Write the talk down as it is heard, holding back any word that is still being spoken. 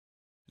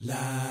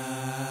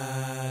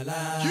La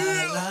la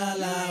la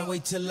la,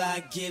 wait till I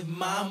get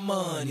my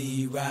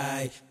money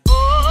right.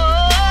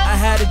 I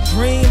had a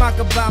dream I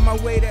could buy my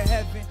way to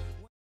heaven.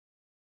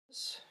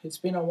 It's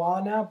been a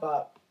while now,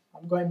 but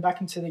I'm going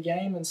back into the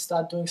game and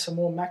start doing some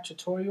more Mac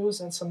tutorials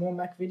and some more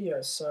Mac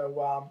videos.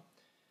 So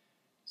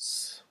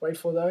wait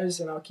for those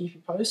and I'll keep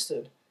you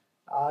posted.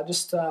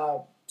 Just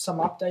some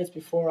updates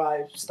before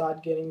I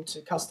start getting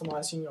to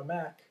customizing your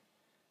Mac.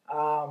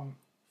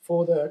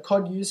 For the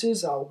COD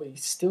users, I'll be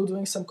still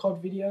doing some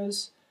COD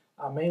videos,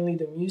 mainly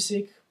the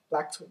music.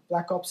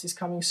 Black Ops is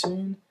coming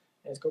soon.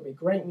 It's going to be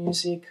great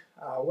music.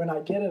 When I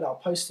get it, I'll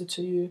post it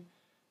to you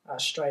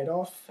straight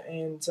off,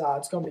 and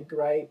it's going to be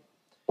great.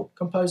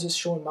 Composer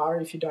Sean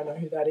Murray, if you don't know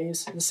who that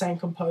is, the same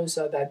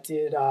composer that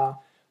did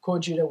Call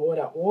of Duty World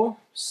at War,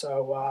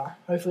 so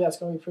hopefully that's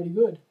going to be pretty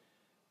good.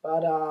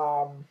 But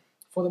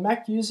for the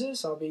Mac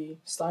users, I'll be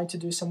starting to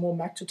do some more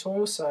Mac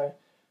tutorials, so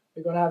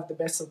we're going to have the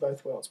best of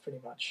both worlds pretty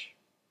much.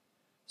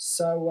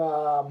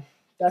 So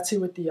that's it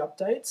with the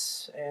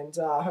updates, and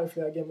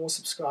hopefully I'll get more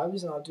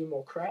subscribers and I'll do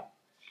more crap.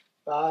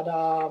 But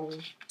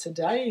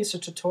today is a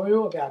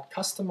tutorial about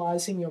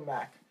customizing your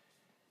Mac,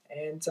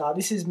 and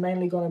this is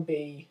mainly going to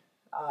be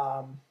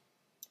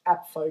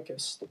app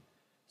focused.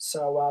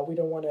 So we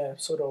don't want to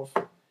sort of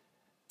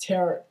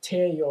tear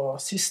your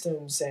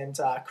systems and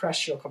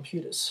crash your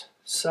computers.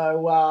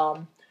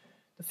 So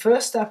the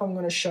first app I'm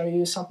going to show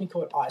you is something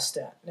called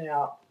iStat.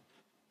 Now,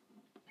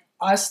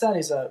 iStat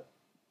is a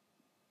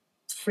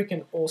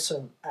freaking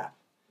awesome app.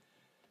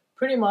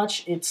 Pretty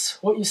much it's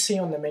what you see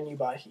on the menu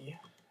bar here.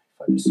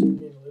 If I just zoom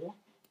in a little.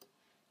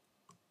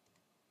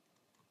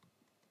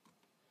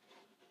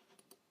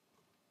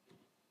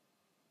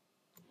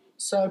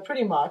 So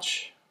pretty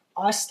much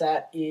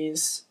iStat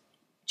is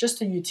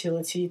just a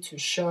utility to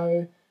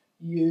show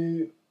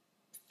you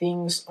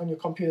things on your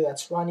computer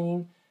that's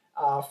running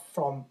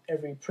from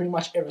pretty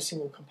much every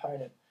single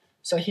component.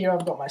 So here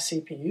I've got my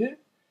CPU.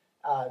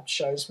 It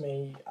shows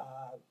me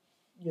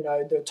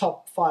the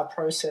top 5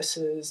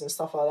 processors and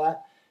stuff like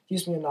that.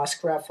 Gives me a nice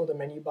graph for the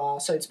menu bar.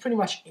 So it's pretty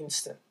much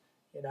instant.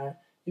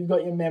 You've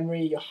got your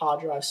memory, your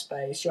hard drive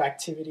space, your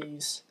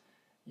activities.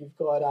 You've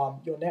got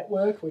your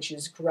network, which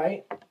is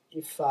great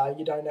if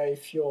you don't know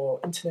if your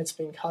internet's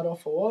been cut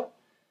off or what.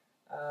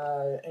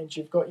 And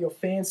you've got your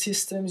fan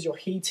systems, your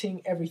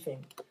heating,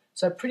 everything.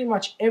 So pretty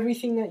much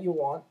everything that you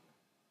want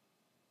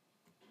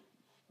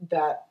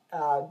that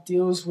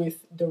deals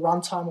with the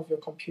runtime of your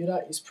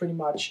computer is pretty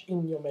much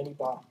in your menu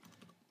bar.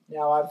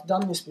 Now, I've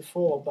done this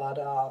before, but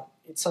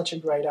it's such a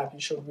great app,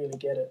 you should really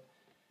get it.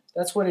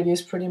 That's what it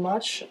is pretty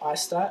much,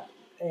 iStat,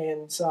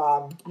 and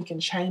you can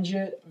change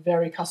it,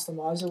 very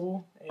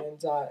customizable,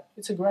 and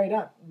it's a great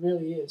app, it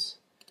really is.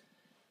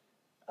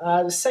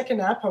 The second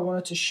app I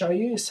wanted to show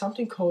you is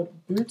something called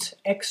Boot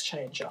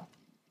Exchanger.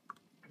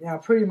 Now,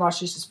 pretty much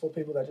this is for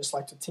people that just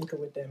like to tinker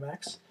with their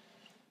Macs.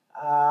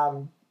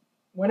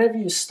 Whenever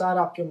you start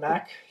up your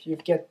Mac, you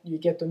get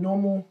the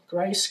normal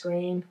grey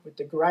screen with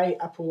the grey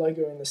Apple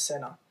logo in the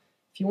center.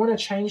 If you want to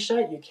change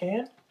that, you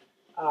can.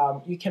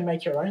 You can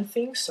make your own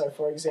things. So,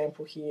 for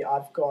example, here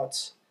I've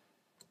got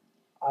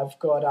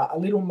a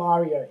little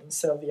Mario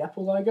instead of the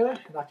Apple logo,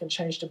 and I can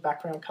change the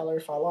background color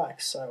if I like.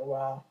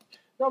 So,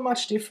 not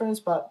much difference,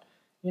 but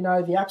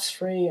the app's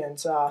free and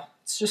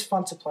it's just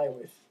fun to play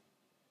with.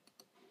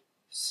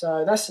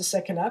 So that's the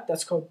second app.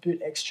 That's called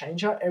Boot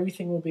Exchanger.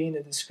 Everything will be in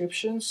the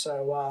description,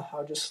 so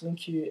I'll just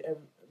link you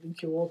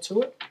all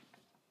to it.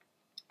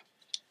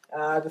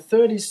 The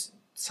third is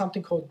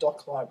something called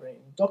Dock Library.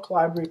 Dock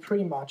Library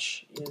pretty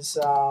much is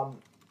a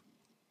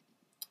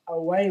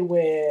way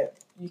where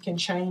you can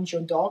change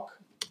your dock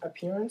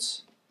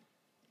appearance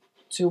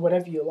to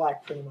whatever you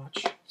like, pretty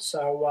much.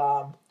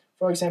 So,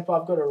 for example,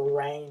 I've got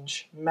a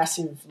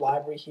massive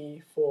library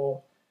here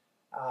for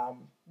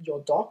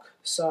your dock.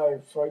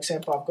 So, for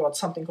example, I've got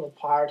something called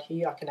Pirate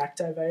here. I can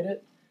activate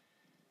it,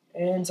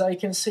 and you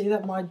can see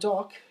that my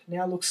dock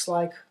now looks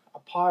like a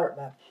pirate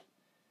map.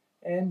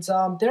 And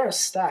there are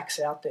stacks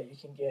out there you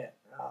can get.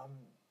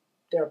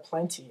 There are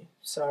plenty.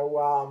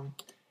 So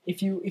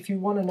if you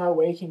want to know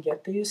where you can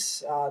get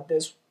these,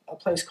 there's a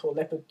place called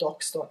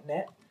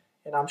leoparddocs.net,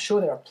 and I'm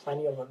sure there are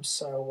plenty of them.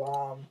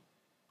 So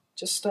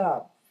just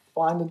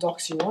find the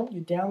docs you want, you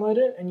download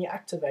it, and you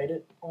activate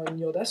it on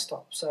your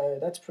desktop. So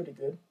that's pretty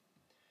good.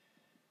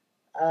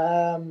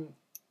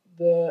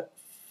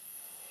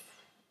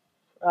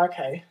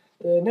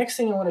 The next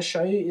thing I want to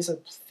show you is a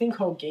thing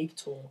called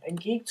Geektool. And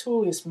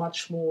Geektool is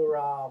much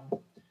more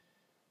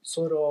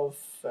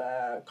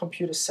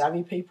computer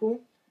savvy people.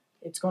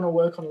 It's going to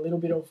work on a little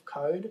bit of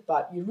code,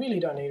 but you really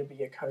don't need to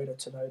be a coder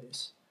to know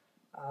this.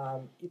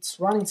 It's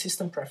running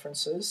system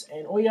preferences,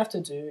 and all you have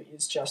to do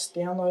is just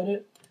download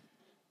it,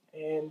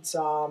 and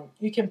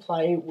you can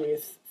play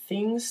with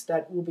things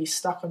that will be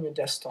stuck on your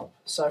desktop.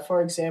 So,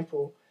 for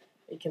example,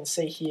 you can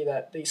see here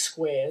that these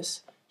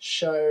squares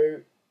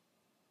show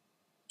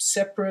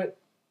separate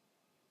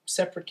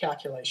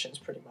calculations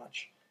pretty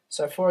much.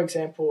 So, for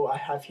example, I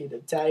have here the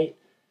date,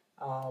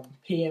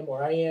 PM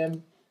or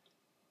AM,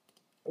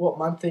 what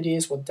month it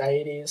is, what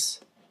day it is,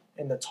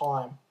 and the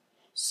time.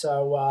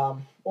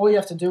 So all you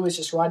have to do is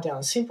just write down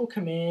a simple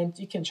command.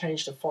 You can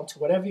change the font to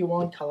whatever you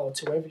want, color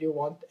to whatever you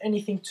want,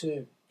 anything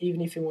to,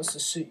 even if it wants to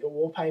suit your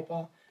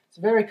wallpaper. It's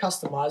very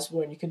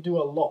customizable, and you can do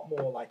a lot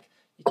more. Like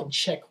you can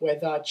check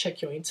weather,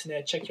 check your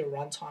internet, check your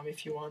runtime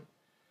if you want.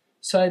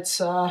 So it's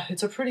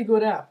a pretty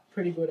good app,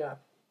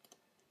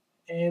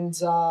 And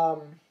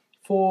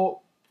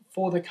for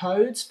the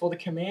codes, for the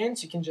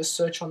commands, you can just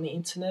search on the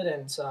internet,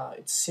 and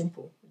it's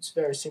simple. It's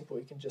very simple.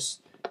 You can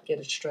just get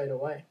it straight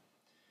away.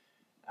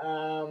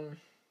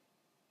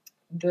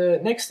 The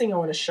next thing I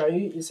want to show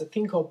you is a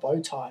thing called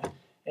Bowtie.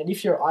 And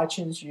if you're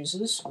iTunes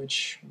users,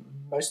 which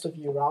most of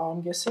you are,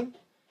 I'm guessing,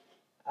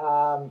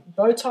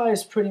 Bowtie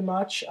is pretty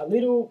much a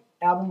little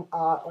album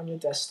art on your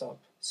desktop.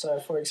 So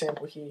for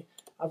example here,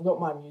 I've got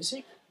my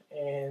music,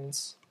 and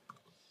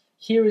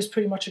here is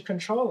pretty much a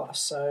controller.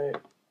 So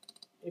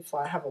if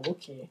I have a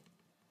look here,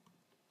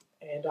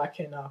 and I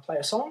can play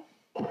a song,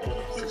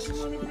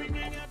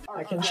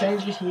 I can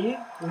change it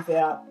here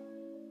without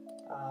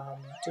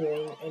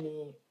doing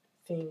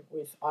anything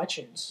with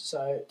iTunes.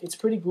 So it's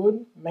pretty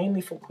good,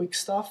 mainly for quick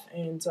stuff,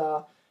 and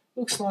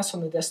looks nice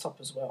on the desktop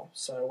as well.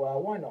 So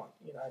why not?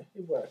 You know,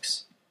 it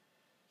works.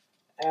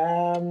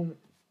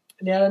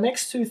 Now the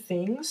next two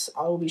things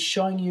I will be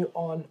showing you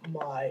on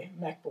my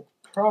MacBook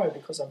Pro,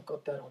 because I've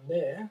got that on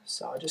there.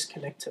 So I'll just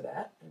connect to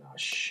that and I'll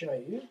show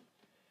you.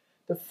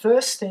 The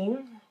first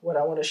thing, what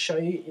I want to show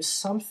you is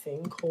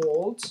something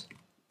called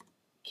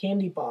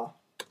Candy Bar.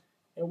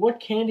 And what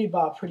Candy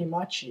Bar pretty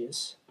much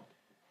is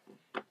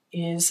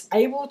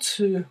able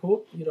to,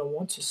 you don't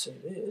want to see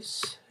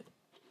this.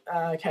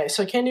 Okay,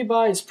 so Candy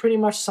Bar is pretty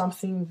much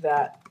something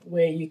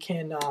where you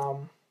can,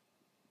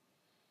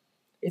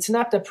 it's an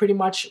app that pretty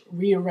much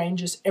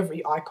rearranges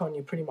every icon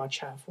you pretty much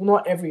have. Well,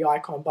 not every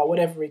icon, but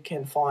whatever it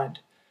can find.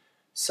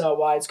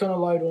 So it's going to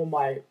load all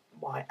my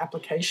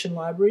application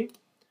library,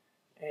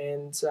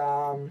 and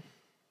so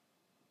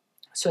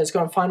it's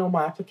going to find all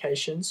my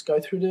applications, go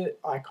through the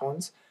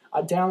icons.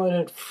 I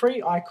downloaded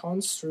free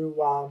icons through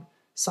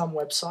some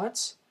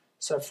websites.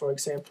 So for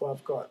example,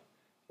 I've got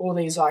all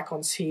these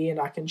icons here, and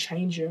I can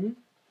change them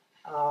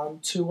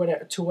to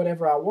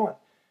whatever I want.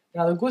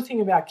 Now the good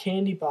thing about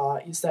Candy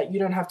Bar is that you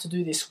don't have to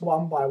do this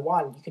one by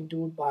one. You can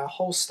do it by a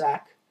whole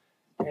stack,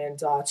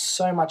 and it's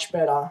so much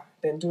better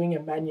than doing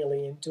it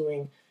manually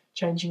and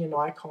changing an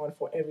icon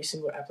for every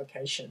single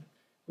application,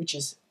 which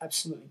is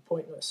absolutely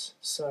pointless.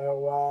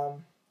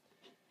 So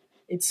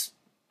it's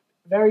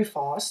very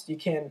fast. You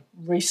can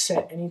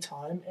reset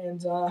anytime,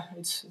 and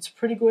it's a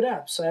pretty good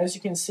app. So as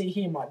you can see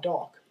here in my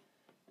dock,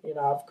 you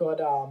know, I've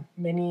got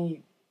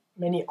many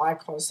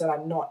icons that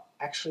are not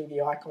actually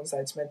the icons that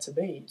it's meant to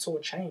be. It's all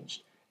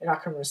changed, and I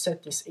can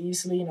reset this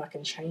easily, and I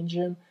can change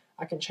them.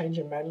 I can change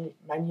them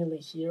manually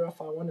here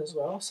if I want as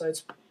well. So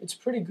it's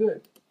pretty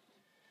good.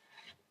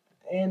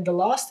 And the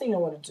last thing I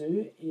want to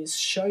do is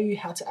show you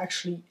how to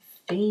actually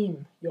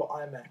theme your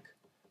iMac,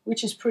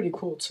 which is pretty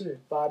cool too.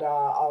 But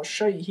I'll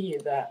show you here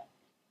that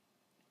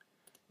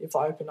if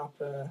I open up,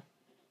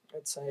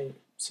 let's say,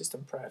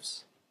 System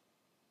Prefs,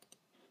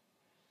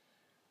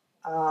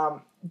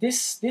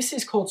 this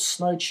is called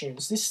Snow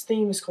Tunes. This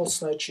theme is called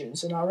Snow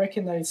Tunes, and I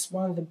reckon that it's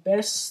one of the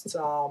best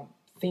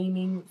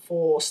theming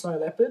for Snow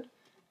Leopard.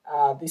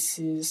 This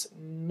is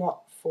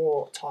not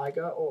for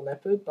Tiger or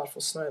Leopard, but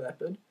for Snow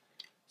Leopard.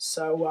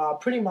 So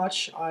pretty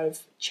much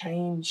I've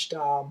changed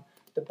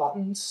the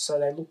buttons so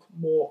they look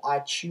more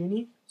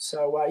iTunes-y.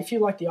 So if you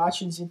like the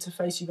iTunes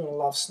interface, you're going to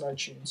love Snow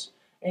Tunes,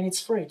 and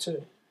it's free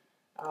too.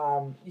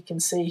 You can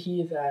see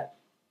here that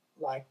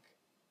like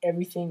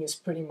everything is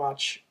pretty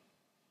much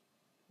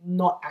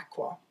not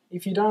aqua.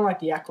 If you don't like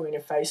the aqua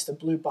interface, the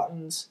blue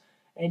buttons,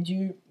 and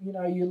you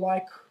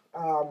like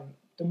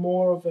the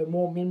more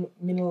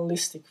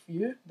minimalistic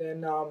view,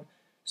 then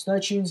Snow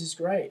Tunes is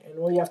great, and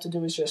all you have to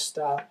do is just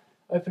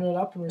open it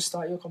up and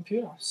restart your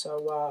computer.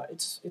 So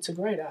it's a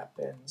great app,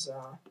 and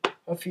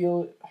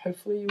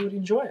hopefully you would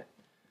enjoy it.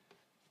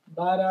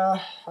 But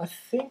I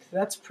think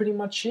that's pretty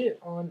much it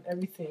on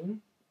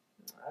everything.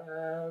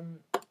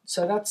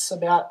 So that's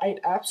about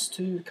 8 apps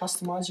to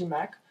customize your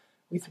Mac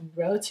with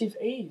relative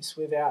ease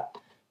without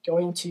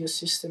going to your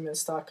system and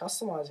start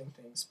customizing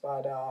things.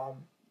 But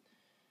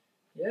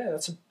yeah,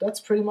 that's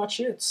pretty much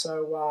it.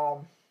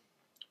 So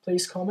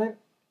please comment.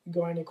 If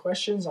you got any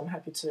questions, I'm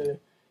happy to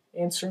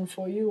answer them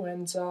for you,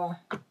 and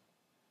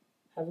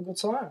have a good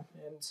time,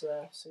 and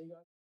see you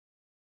guys.